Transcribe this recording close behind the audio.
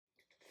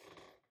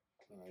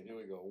All right, here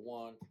we go.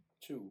 1,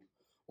 2.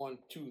 1,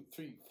 2,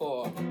 3,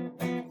 4.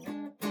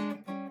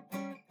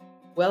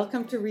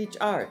 Welcome to Reach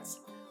Arts.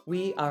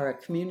 We are a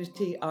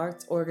community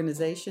arts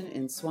organization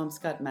in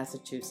Swampscott,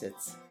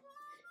 Massachusetts.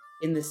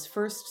 In this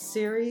first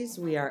series,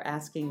 we are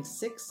asking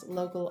 6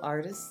 local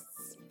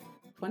artists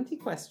 20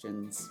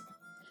 questions.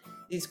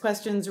 These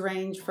questions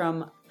range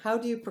from how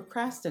do you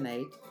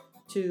procrastinate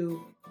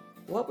to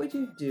what would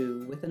you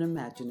do with an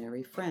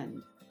imaginary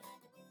friend?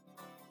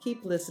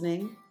 Keep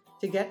listening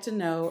to get to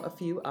know a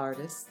few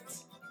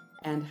artists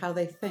and how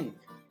they think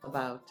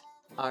about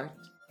art,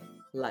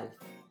 life,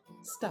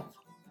 stuff.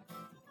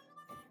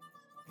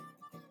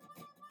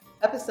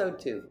 Episode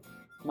 2,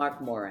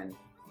 Mark Morin.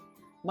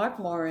 Mark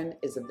Morin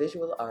is a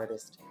visual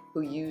artist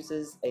who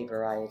uses a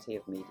variety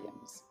of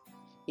mediums.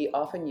 He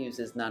often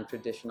uses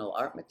non-traditional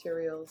art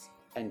materials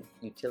and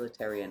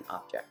utilitarian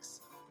objects.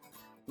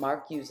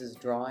 Mark uses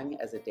drawing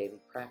as a daily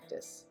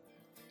practice.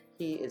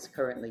 He is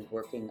currently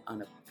working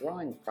on a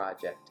drawing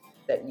project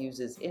that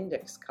uses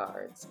index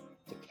cards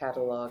to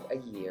catalog a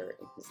year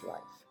in his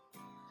life.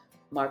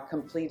 Mark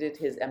completed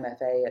his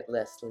MFA at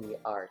Lesley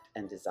Art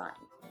and Design.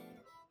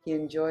 He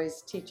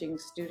enjoys teaching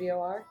studio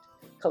art,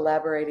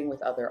 collaborating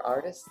with other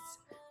artists,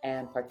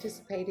 and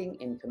participating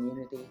in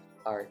community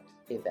art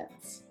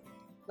events.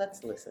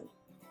 Let's listen.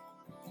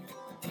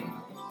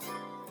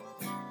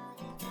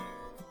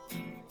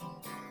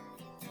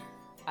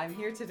 I'm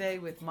here today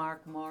with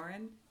Mark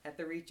Morin at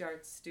the Reach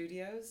Arts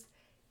Studios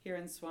here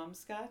in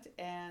Swampscott.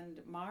 And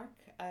Mark,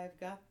 I've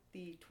got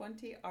the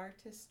 20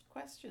 artist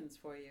questions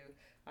for you.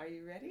 Are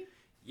you ready?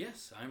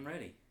 Yes, I'm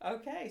ready.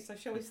 Okay, so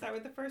shall we start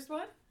with the first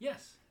one?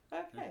 Yes.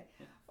 Okay.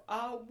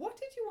 What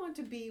did you want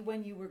to be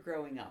when you were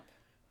growing up?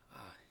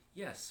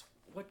 Yes.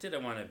 What did I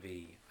want to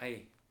be?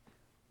 I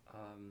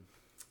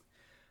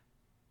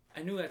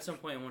knew at some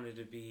point I wanted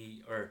to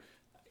be, or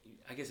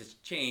I guess it's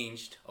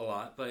changed a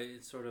lot, but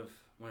it's sort of,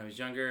 when I was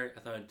younger, I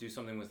thought I'd do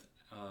something with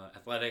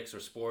athletics or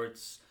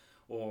sports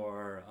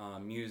or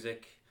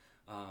music.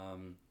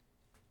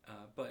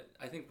 But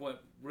I think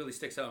what really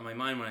sticks out in my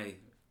mind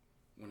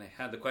when I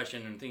had the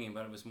question and thinking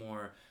about it was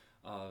more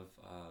of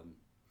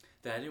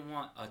that I didn't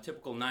want a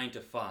typical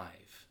 9-to-5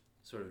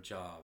 sort of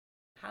job.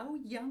 How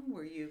young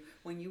were you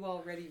when you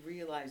already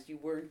realized you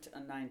weren't a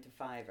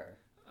 9-to-5er?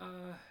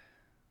 Man,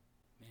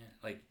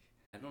 like,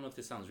 I don't know if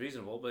this sounds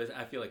reasonable, but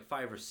I feel like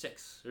 5 or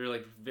 6. They're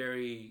like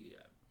very,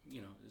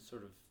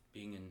 sort of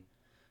being in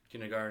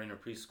kindergarten or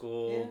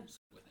preschool. Yeah.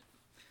 With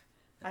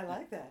it. I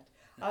like that.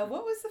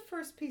 What was the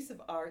first piece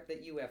of art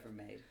that you ever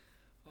made?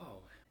 Oh,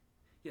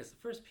 yes, the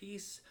first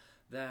piece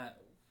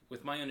that,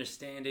 with my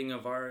understanding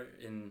of art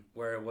and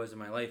where I was in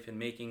my life and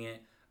making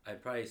it,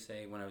 I'd probably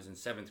say when I was in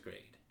 7th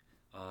grade.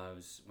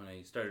 Was when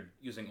I started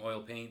using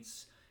oil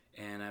paints,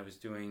 and I was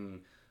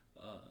doing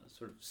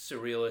sort of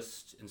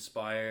surrealist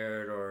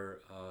inspired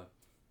or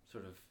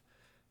sort of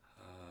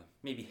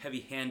maybe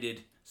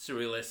heavy-handed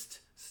surrealist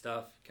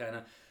stuff, kind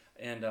of.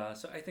 And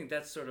so I think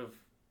that's sort of,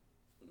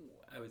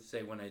 I would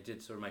say, when I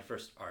did sort of my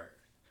first art.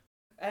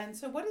 And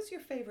so what is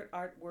your favorite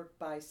artwork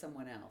by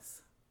someone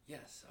else?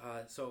 Yes,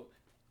 so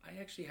I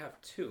actually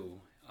have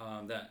 2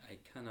 that I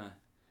kind of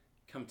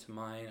come to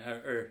mind,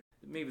 or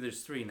maybe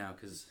there's 3 now,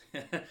 because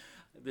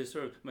there's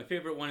sort of, my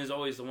favorite one is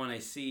always the one I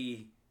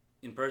see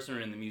in person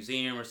or in the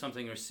museum or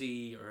something, or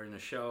see or in a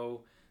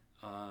show.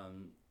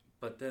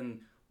 But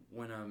then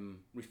when I'm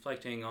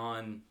reflecting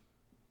on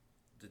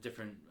the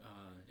different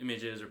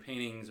images or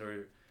paintings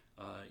or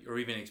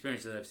even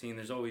experiences that I've seen,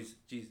 there's always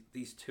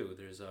these 2.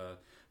 There's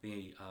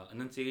the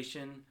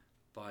Annunciation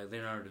by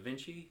Leonardo da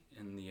Vinci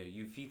in the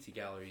Uffizi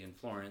Gallery in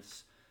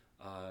Florence.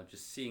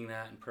 Just seeing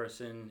that in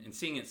person and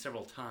seeing it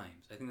several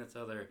times. I think that's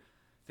the other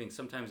thing.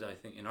 Sometimes I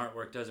think an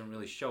artwork doesn't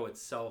really show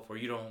itself, or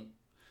you don't.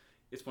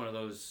 It's one of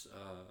those. I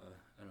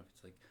don't know if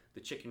it's like the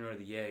chicken or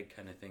the egg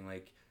kind of thing.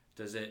 Like,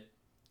 is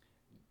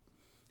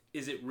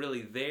it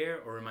really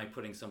there, or am I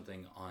putting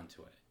something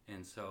onto it?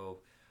 And so,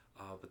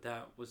 but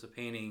that was a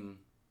painting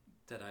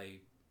that I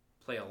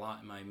play a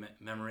lot in my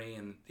memory.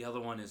 And the other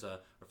one is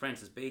a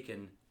Francis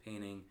Bacon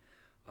painting.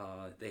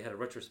 They had a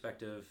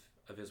retrospective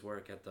of his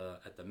work at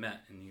the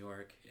Met in New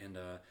York, and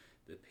the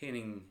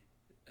painting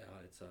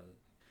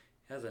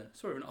has a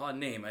sort of an odd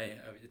name.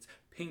 It's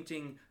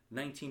Painting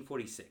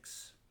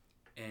 1946,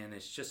 and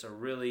it's just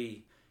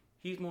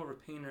he's more of a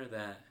painter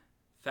that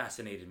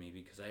fascinated me,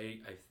 because I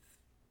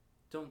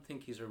don't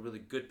think he's a really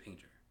good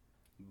painter,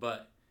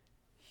 but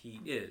he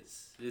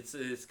is.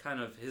 It's kind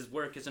of, his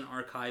work isn't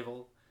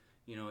archival,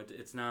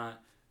 it's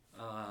not.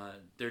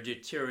 They're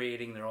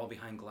deteriorating. They're all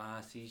behind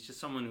glass. He's just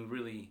someone who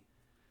really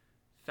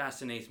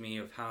fascinates me,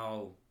 of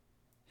how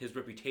his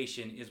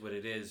reputation is what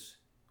it is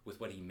with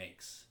what he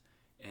makes,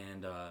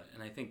 and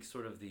I think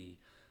sort of the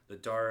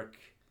dark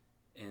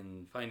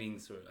and finding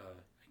sort of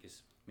I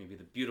guess maybe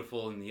the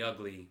beautiful and the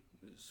ugly,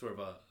 sort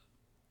of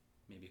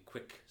maybe a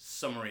quick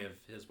summary of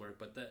his work.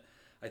 But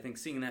I think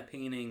seeing that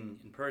painting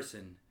in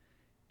person,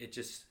 it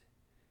just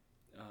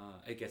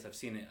I guess I've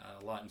seen it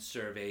a lot in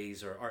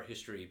surveys or art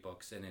history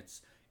books, and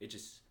it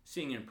just,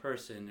 seeing it in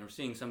person or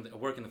seeing a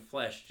work in the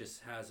flesh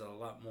just has a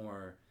lot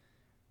more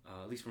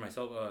at least for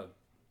myself,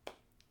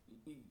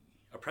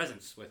 a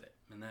presence with it,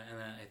 and that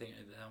I think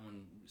that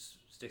one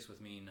sticks with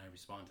me, and I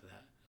respond to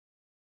that.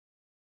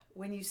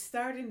 When you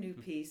start a new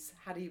piece,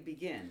 how do you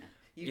begin?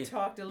 You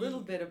talked a little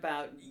bit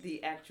about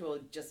the actual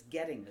just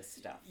getting the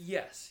stuff.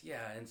 Yes,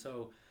 yeah, and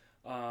so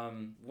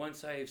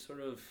once I've sort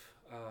of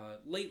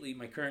lately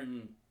my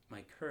current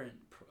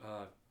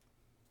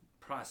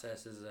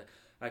process is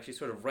I actually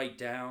sort of write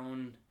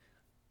down,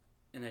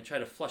 and I try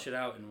to flush it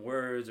out in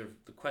words or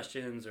the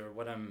questions or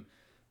what I'm.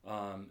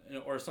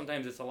 Or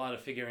sometimes it's a lot of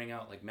figuring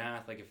out like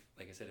math. Like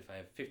I said, if I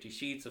have 50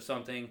 sheets of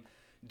something,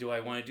 do I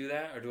want to do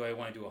that or do I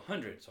want to do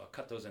 100? So I'll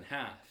cut those in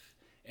half,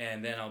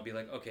 and then I'll be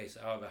like, okay, so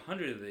I have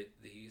 100 of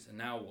these, and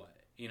now what?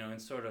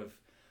 And sort of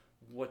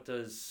what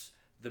does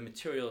the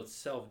material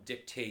itself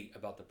dictate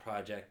about the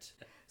project?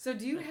 So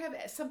do you have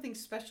something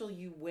special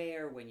you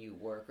wear when you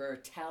work, or a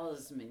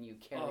talisman you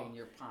carry in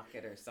your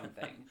pocket or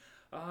something?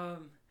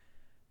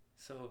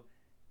 So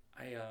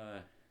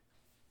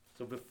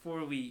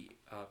before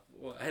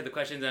I had the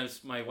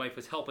questions, my wife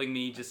was helping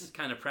me just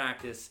kind of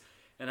practice,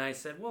 and I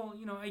said, well,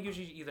 I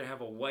usually either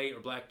have a white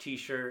or black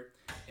T-shirt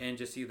and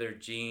just either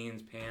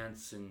jeans,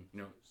 pants, and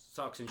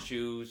socks and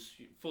shoes,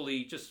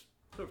 fully just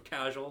sort of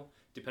casual,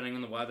 depending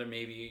on the weather,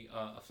 maybe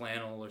a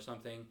flannel or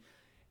something.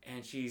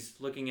 And she's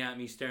looking at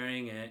me,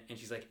 staring, and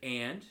she's like,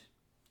 and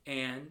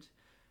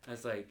I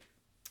was like,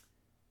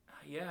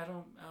 yeah, I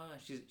don't.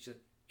 She's like,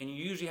 and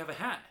you usually have a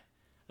hat,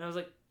 and I was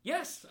like,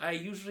 yes, I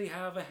usually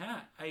have a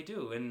hat. I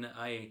do, and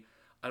I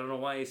don't know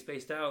why I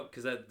spaced out,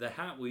 because the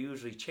hat will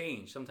usually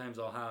change. Sometimes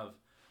I'll have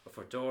a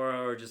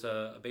fedora or just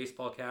a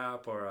baseball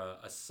cap or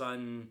a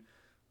sun,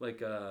 like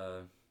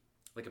a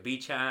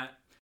beach hat.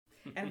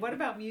 And what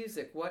about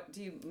music? What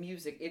do you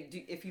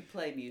if you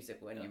play music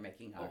when you're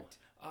making art?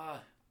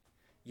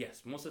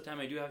 Yes, most of the time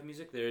I do have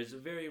music. There's a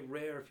very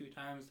rare few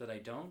times that I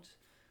don't,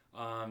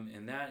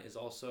 and that is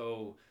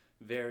also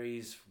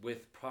varies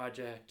with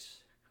project.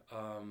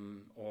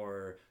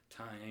 Or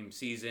time,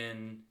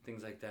 season,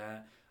 things like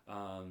that.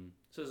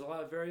 So there's a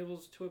lot of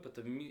variables to it, but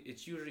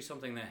it's usually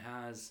something that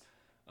has,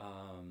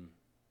 I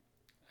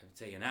would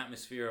say, an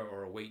atmosphere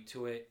or a weight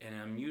to it, and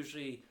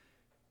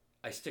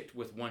I stick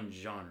with one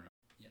genre.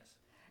 Yes.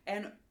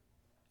 And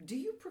do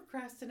you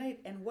procrastinate?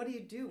 And what do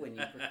you do when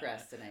you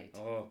procrastinate?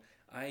 Oh,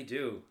 I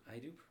do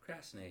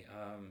procrastinate.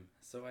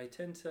 So I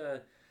tend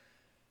to.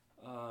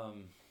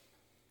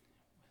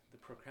 The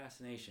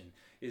procrastination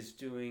is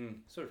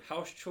doing sort of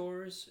house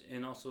chores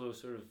and also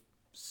sort of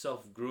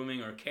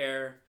self-grooming or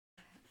care.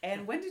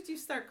 And when did you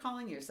start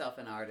calling yourself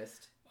an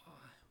artist?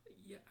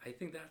 Yeah, I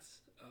think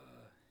that's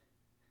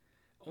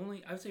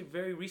I would say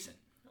very recent,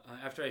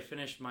 after I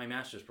finished my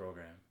master's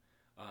program.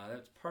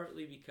 That's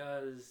partly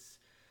because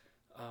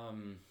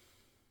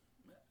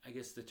I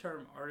guess the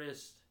term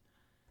artist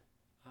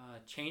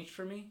changed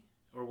for me,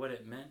 or what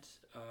it meant.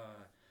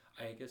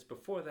 I guess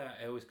before that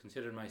I always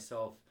considered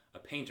myself a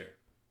painter.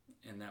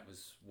 And that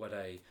was what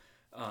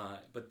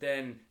but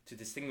then to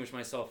distinguish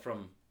myself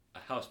from a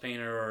house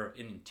painter or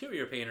an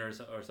interior painter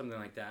or something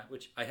like that,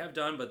 which I have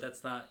done, but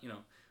that's not,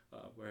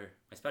 where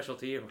my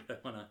specialty or what I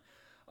want to,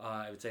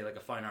 I would say like a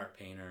fine art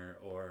painter,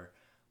 or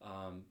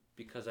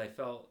because I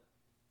felt,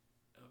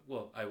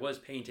 I was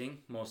painting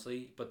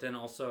mostly, but then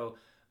also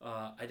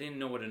I didn't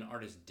know what an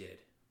artist did.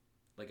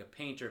 Like a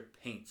painter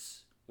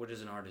paints. What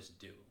does an artist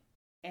do?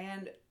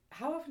 And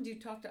how often do you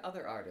talk to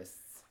other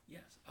artists?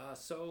 Yes.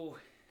 So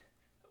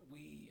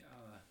we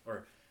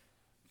or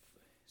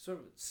sort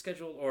of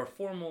scheduled or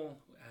formal.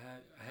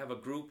 I have a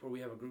group, or we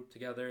have a group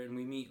together, and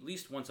we meet at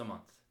least once a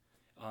month.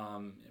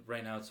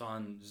 Right now it's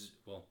on.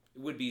 Well,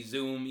 it would be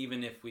Zoom,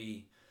 even if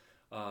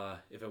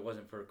it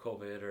wasn't for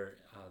COVID or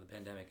the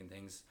pandemic and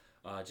things,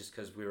 just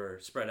because we were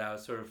spread out,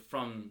 sort of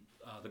from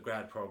the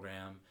grad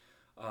program.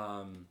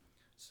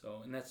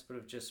 So, and that's sort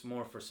of just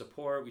more for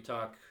support. We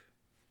talk.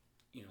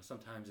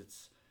 Sometimes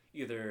it's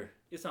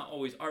not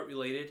always art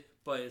related,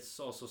 but it's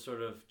also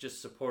sort of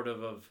just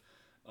supportive of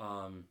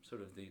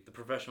sort of the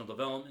professional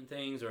development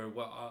things, or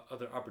what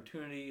other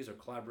opportunities or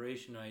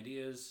collaboration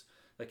ideas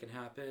that can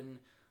happen.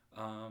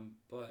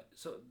 But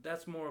so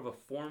that's more of a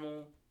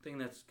formal thing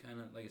that's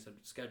kind of, like I said,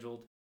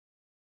 scheduled.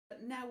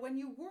 Now, when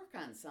you work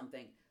on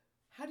something,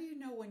 how do you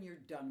know when you're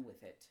done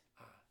with it?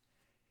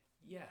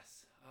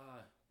 Yes.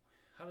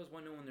 How does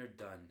one know when they're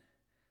done?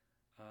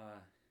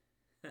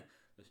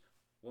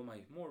 Well,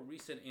 my more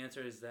recent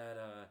answer is that,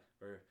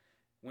 or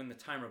when the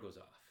timer goes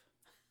off,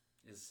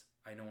 is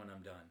I know when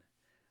I'm done.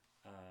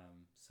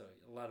 So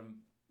a lot of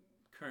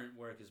current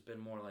work has been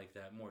more like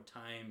that, more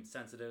time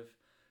sensitive,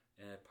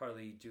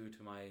 partly due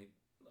to my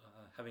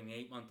having an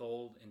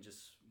 8-month-old and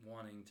just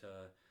wanting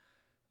to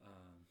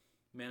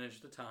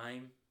manage the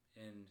time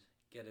and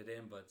get it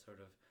in, but sort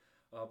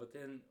of, but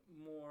then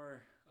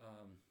more,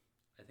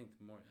 I think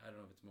the more, I don't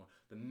know if it's more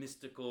the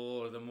mystical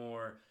or the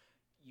more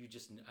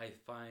I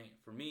find,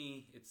 for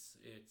me, it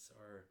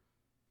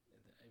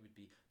would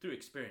be through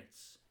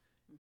experience.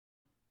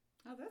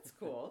 Oh, that's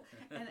cool.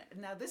 And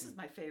now this is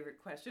my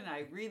favorite question.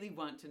 I really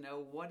want to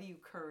know, what are you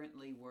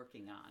currently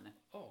working on?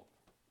 Oh,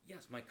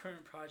 yes, my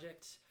current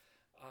project,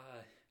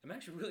 I'm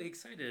actually really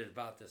excited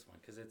about this one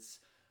because it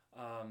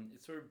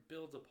sort of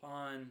builds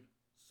upon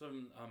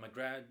some my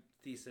grad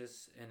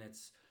thesis, and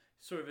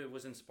it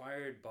was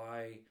inspired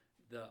by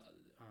the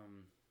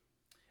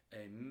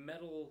a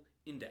metal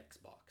index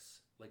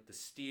box, like the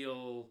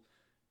steel.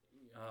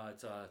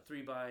 It's a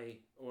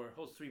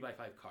holds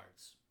 3x5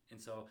 cards, and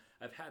so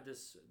I've had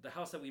this. The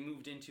house that we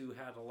moved into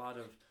had a lot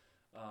of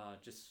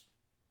just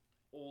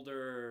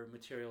older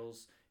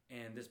materials,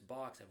 and this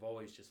box I've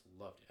always just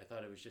loved it. I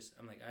thought it was just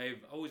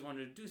I've always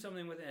wanted to do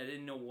something with it. I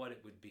didn't know what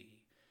it would be,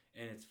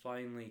 and it's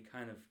finally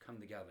kind of come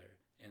together.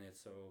 And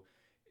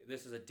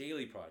this is a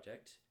daily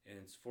project, and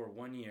it's for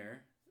 1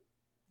 year.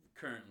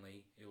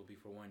 Currently, it will be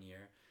for 1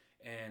 year,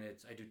 and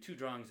I do 2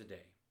 drawings a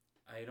day.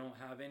 I don't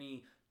have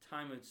any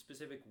time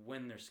specific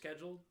when they're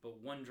scheduled,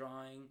 but one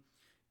drawing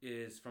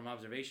is from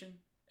observation,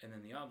 and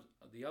then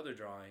the other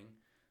drawing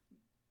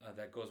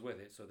that goes with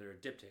it, so they're a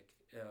diptych,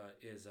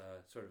 is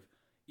sort of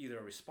either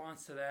a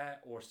response to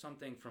that or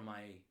something from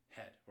my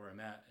head or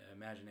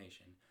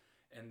imagination.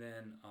 And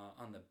then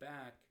on the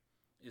back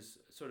is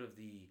sort of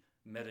the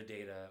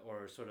metadata,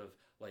 or sort of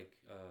like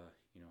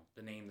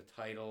the name,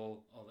 the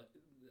title, all that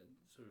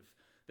sort of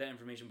that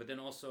information. But then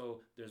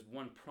also there's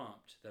one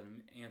prompt that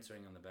I'm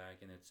answering on the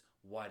back, and it's,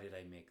 why did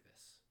I make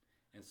this?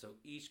 And so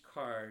each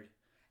card,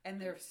 and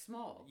they're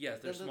small.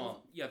 Yes, they're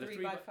small. Yeah, they're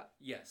 3x5.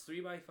 Yes,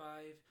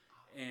 3x5,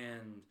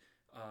 and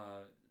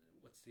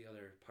what's the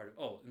other part of?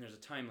 Oh, and there's a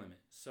time limit.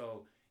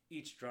 So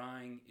each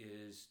drawing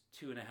is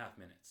 2.5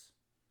 minutes.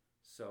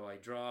 So I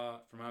draw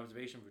from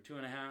observation for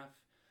 2.5.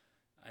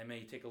 I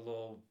may take a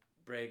little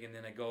break, and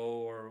then I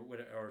go,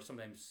 or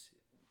sometimes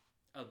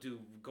I'll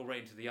go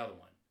right into the other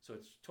one. So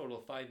it's a total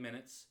of 5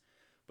 minutes.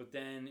 But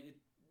then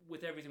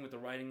with everything, with the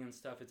writing and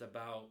stuff, it's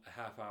about a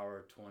half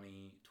hour,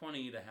 20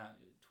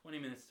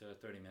 minutes to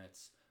 30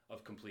 minutes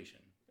of completion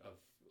of,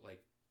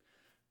 like,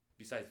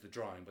 besides the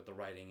drawing, but the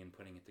writing and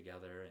putting it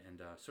together,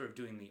 and sort of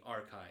doing the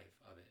archive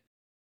of it.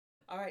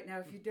 All right, now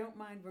if you don't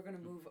mind, we're going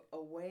to move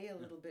away a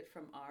little bit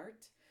from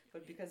art,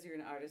 but because you're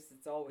an artist,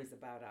 it's always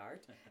about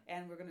art,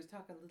 and we're going to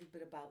talk a little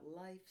bit about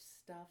life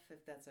stuff,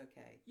 if that's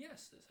okay.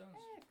 Yes, that sounds.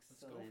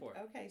 Excellent. Let's go for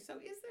it. Okay, so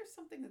is there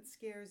something that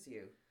scares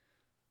you?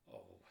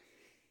 Oh,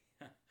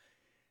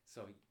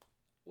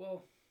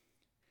 well,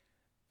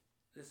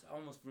 this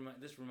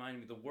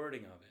reminded me, the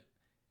wording of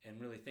it,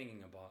 and really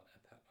thinking about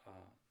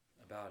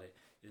it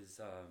is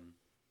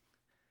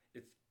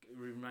it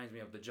reminds me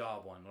of the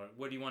job one. Or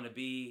what do you want to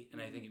be?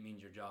 And I think it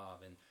means your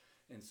job,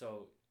 and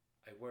so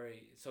I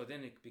worry. So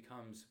then it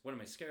becomes, what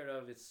am I scared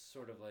of? It's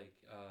sort of like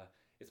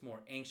it's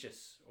more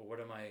anxious, or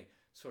what am I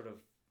sort of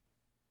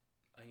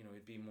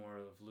it'd be more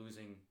of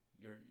losing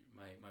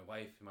my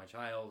wife and my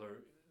child,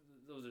 or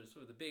those are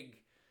sort of the big,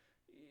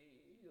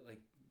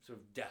 like, sort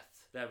of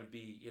death. That would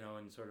be,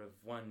 and sort of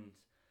one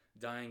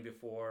dying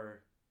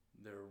before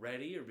they're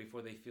ready, or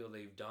before they feel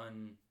they've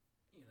done.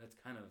 That's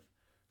kind of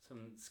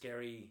some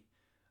scary.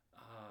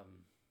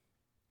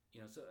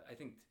 So I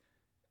think,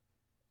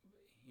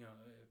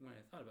 when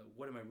I thought about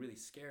what am I really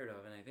scared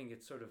of, and I think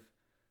it's sort of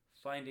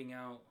finding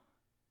out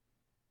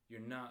you're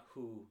not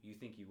who you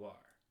think you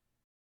are.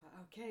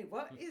 Okay,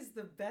 what is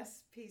the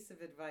best piece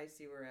of advice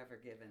you were ever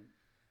given?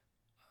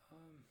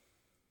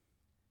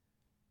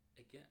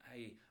 Again,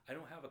 I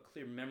don't have a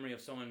clear memory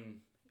of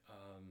someone,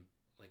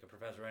 like a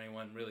professor or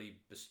anyone, really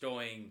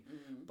bestowing,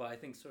 but I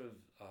think sort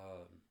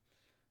of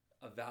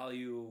a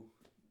value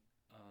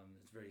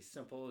is very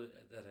simple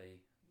that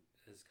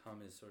has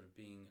come as sort of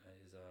being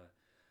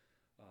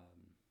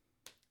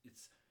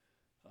it's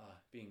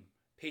being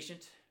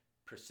patient,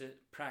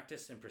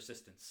 practice, and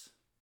persistence.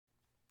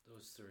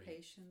 Those 3.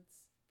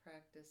 Patience,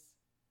 practice,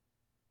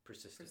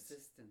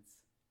 persistence.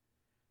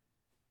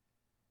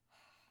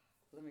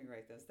 Let me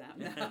write those down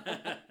now.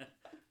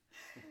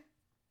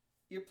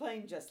 Your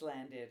plane just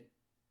landed.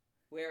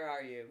 Where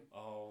are you?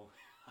 Oh,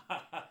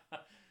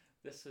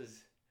 this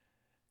is...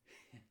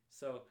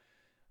 So,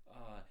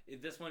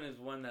 this one is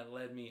one that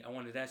led me... I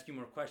wanted to ask you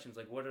more questions,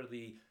 like what are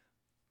the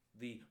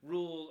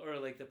rule, or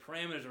like the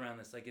parameters around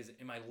this? Like,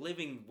 am I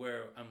living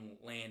where I'm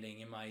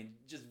landing? Am I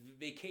just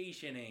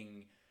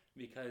vacationing?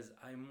 Because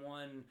I'm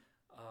one...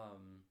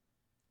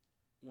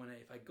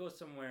 if I go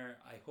somewhere,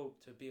 I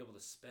hope to be able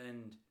to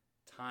spend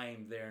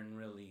time there and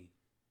really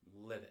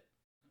live it.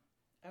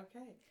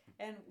 Okay.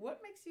 And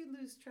what makes you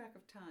lose track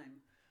of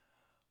time?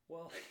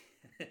 Well,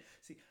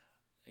 see,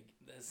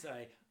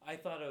 I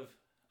thought of,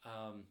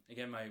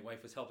 again, my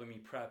wife was helping me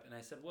prep, and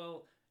I said,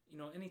 well,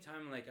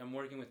 anytime like I'm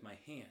working with my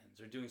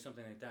hands or doing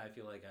something like that, I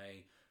feel like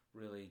I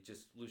really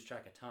just lose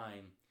track of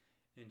time.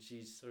 And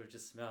she sort of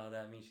just smiled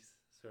at me. She's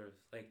sort of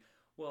like,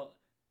 well,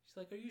 she's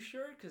like, are you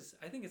sure? Because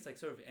I think it's like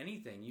sort of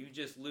anything. You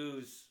just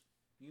lose,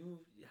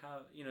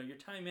 your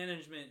time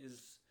management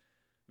is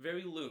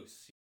very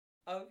loose.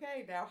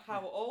 Okay, now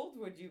how old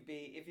would you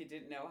be if you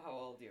didn't know how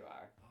old you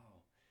are?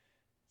 Oh,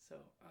 so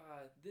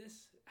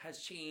this has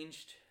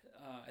changed.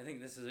 I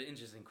think this is an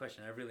interesting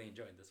question. I really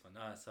enjoyed this one.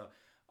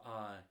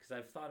 Because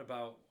I've thought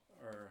about,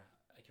 or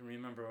I can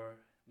remember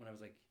when I was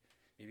like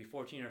maybe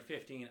 14 or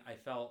 15, I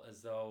felt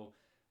as though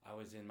I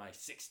was in my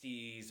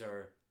 60s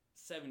or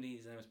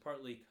 70s, and it was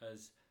partly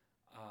because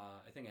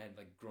I think I had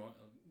like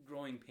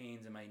growing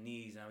pains in my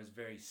knees, and I was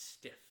very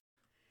stiff.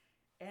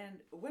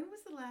 And when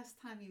was the last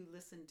time you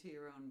listened to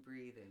your own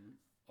breathing?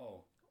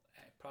 Oh,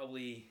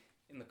 probably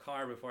in the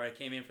car before I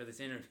came in for this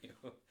interview.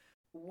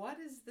 What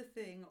is the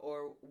thing,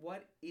 or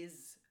what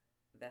is,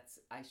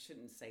 I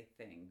shouldn't say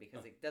thing,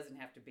 because it doesn't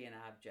have to be an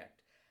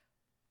object.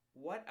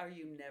 What are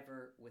you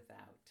never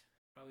without?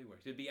 Probably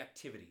works. It would be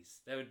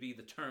activities. That would be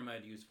the term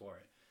I'd use for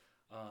it.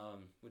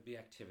 Would be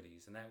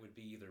activities. And that would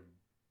be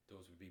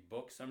those would be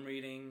books I'm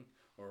reading,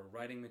 or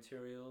writing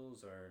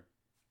materials, or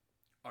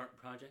art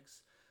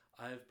projects.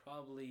 I've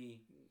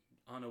probably,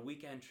 on a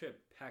weekend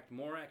trip, packed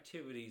more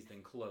activities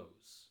than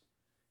clothes.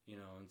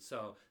 And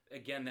so,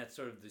 again, that's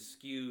sort of the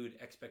skewed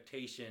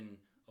expectation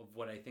of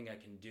what I think I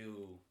can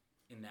do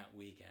in that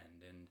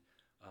weekend. And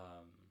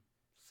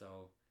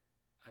so,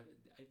 I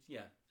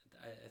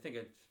think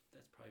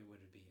that's probably what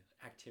it'd be,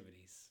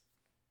 activities.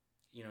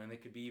 And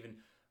it could be even,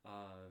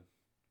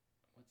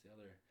 what's the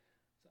other,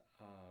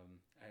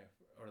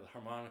 or the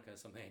harmonica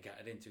is something I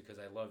got into because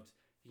I loved,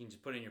 you can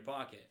just put it in your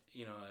pocket.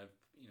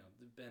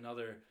 There've been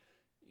other,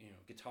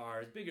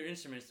 guitars, bigger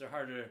instruments, they're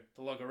harder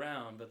to lug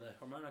around, but the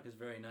harmonica is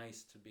very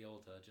nice to be able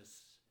to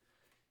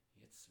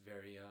it's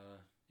very,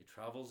 it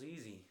travels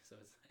easy. So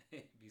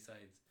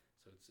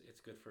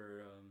it's good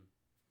for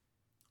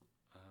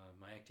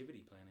my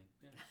activity planning.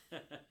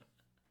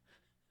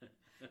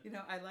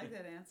 Yeah. I like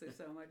that answer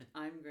so much.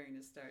 I'm going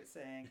to start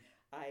saying,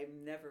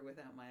 I'm never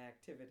without my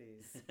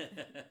activities.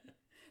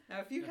 Now,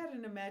 if you had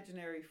an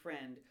imaginary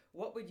friend,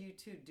 what would you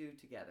two do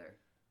together?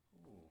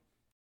 Ooh.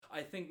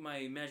 I think my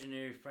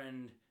imaginary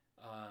friend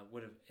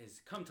has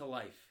come to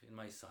life in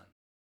my son.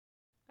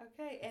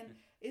 Okay, and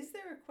is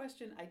there a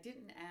question I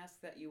didn't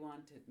ask that you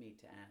wanted me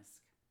to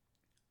ask?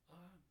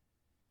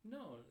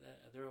 No,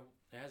 there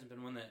hasn't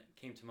been one that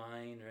came to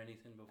mind or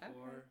anything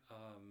before.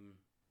 Okay.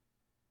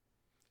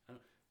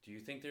 Do you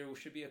think there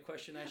should be a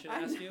question I should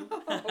ask you?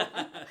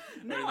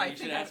 No,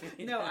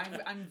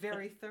 I'm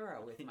very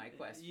thorough with my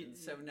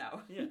questions, so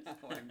no. Yes.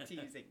 No, I'm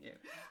teasing you.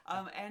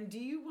 And do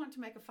you want to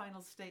make a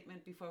final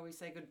statement before we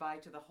say goodbye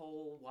to the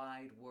whole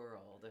wide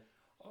world?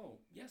 Oh,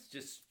 yes,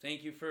 just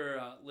thank you for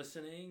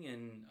listening,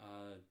 and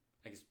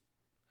I guess,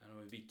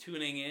 we'd be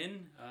tuning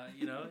in,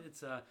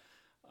 it's,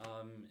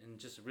 and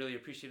just really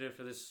appreciative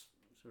for this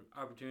sort of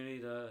opportunity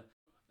to,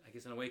 I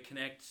guess, in a way,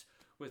 connect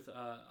with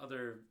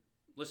other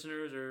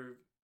listeners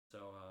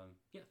So,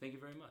 thank you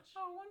very much.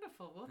 Oh,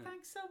 wonderful. Well,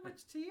 thanks so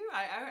much to you.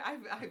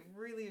 I've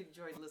really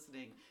enjoyed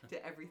listening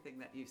to everything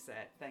that you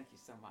said. Thank you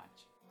so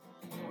much.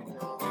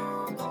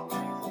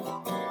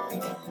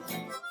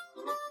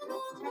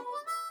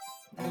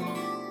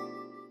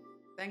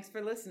 Thanks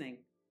for listening.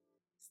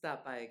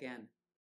 Stop by again.